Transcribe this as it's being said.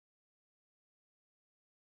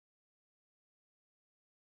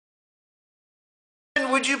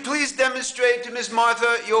would you please demonstrate to Miss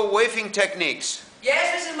Martha your wafing techniques?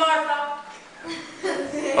 Yes, Mrs. Martha.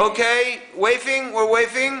 Okay, wafing, we're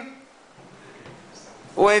wafing.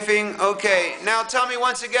 Wafing, okay. Now tell me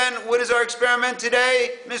once again, what is our experiment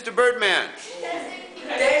today, Mr. Birdman?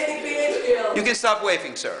 Testing pH scale. You can stop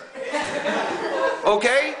wafing, sir.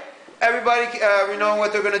 Okay? Everybody, we know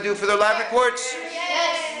what they're going to do for their lab reports?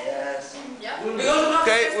 Yes.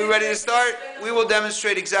 Okay, we ready to start? We will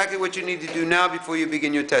demonstrate exactly what you need to do now before you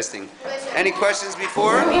begin your testing. Any questions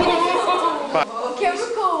before? Chemical.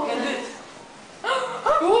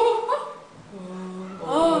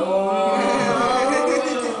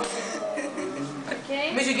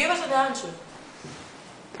 Okay, Miss, you give us an answer.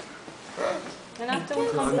 and after we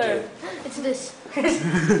compare. It's this.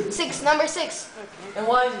 6, number 6. And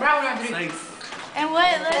why is brown and three? And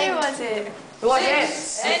what letter was it? What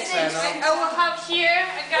is? And I will have here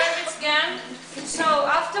a garbage can. So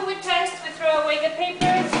after we test, we throw away the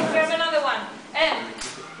papers, we have another one. And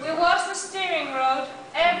we wash the steering rod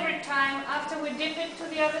every time after we dip it to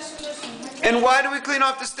the other solution. Okay? And why do we clean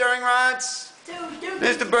off the stirring rods?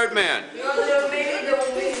 Mr. Birdman. Because maybe the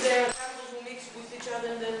chemicals will mix with each other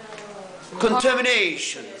and then...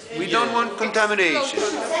 Contamination. We don't want contamination.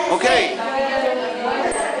 Okay.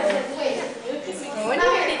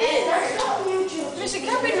 Mr.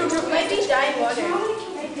 Carpenter might be dying water.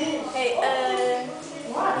 Hey,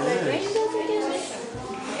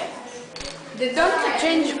 They don't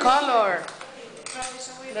change color.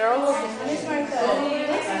 They're all Miss Martha.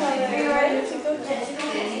 Are you ready to go test?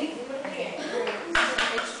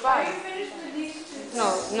 It's 5.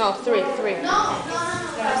 No, 3.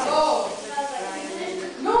 No.